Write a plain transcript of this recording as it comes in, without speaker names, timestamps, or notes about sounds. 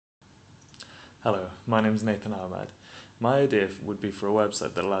Hello, my name is Nathan Ahmed. My idea would be for a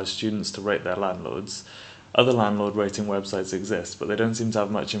website that allows students to rate their landlords. Other landlord rating websites exist, but they don't seem to have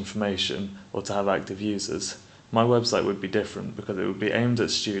much information or to have active users. My website would be different because it would be aimed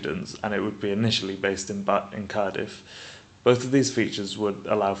at students and it would be initially based in Cardiff. Both of these features would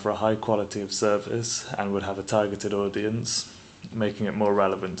allow for a high quality of service and would have a targeted audience, making it more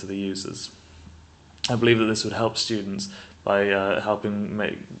relevant to the users. I believe that this would help students by helping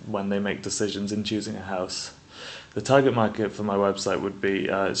when they make decisions in choosing a house. The target market for my website would be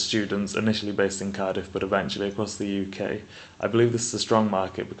students initially based in Cardiff but eventually across the UK. I believe this is a strong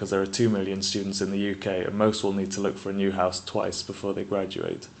market because there are 2 million students in the UK and most will need to look for a new house twice before they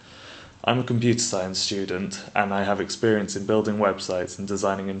graduate. I'm a computer science student and I have experience in building websites and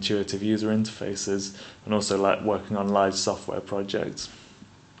designing intuitive user interfaces and also working on large software projects.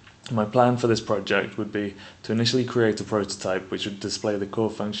 My plan for this project would be to initially create a prototype which would display the core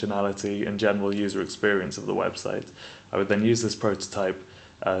functionality and general user experience of the website. I would then use this prototype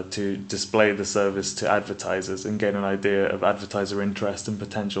to display the service to advertisers and gain an idea of advertiser interest and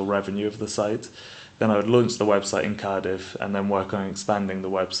potential revenue of the site. Then I would launch the website in Cardiff and then work on expanding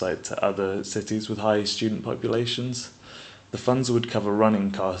the website to other cities with high student populations. The funds would cover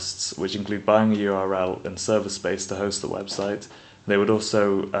running costs, which include buying a URL and server space to host the website. They would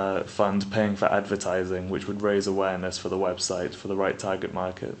also fund paying for advertising, which would raise awareness for the website for the right target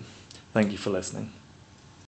market. Thank you for listening.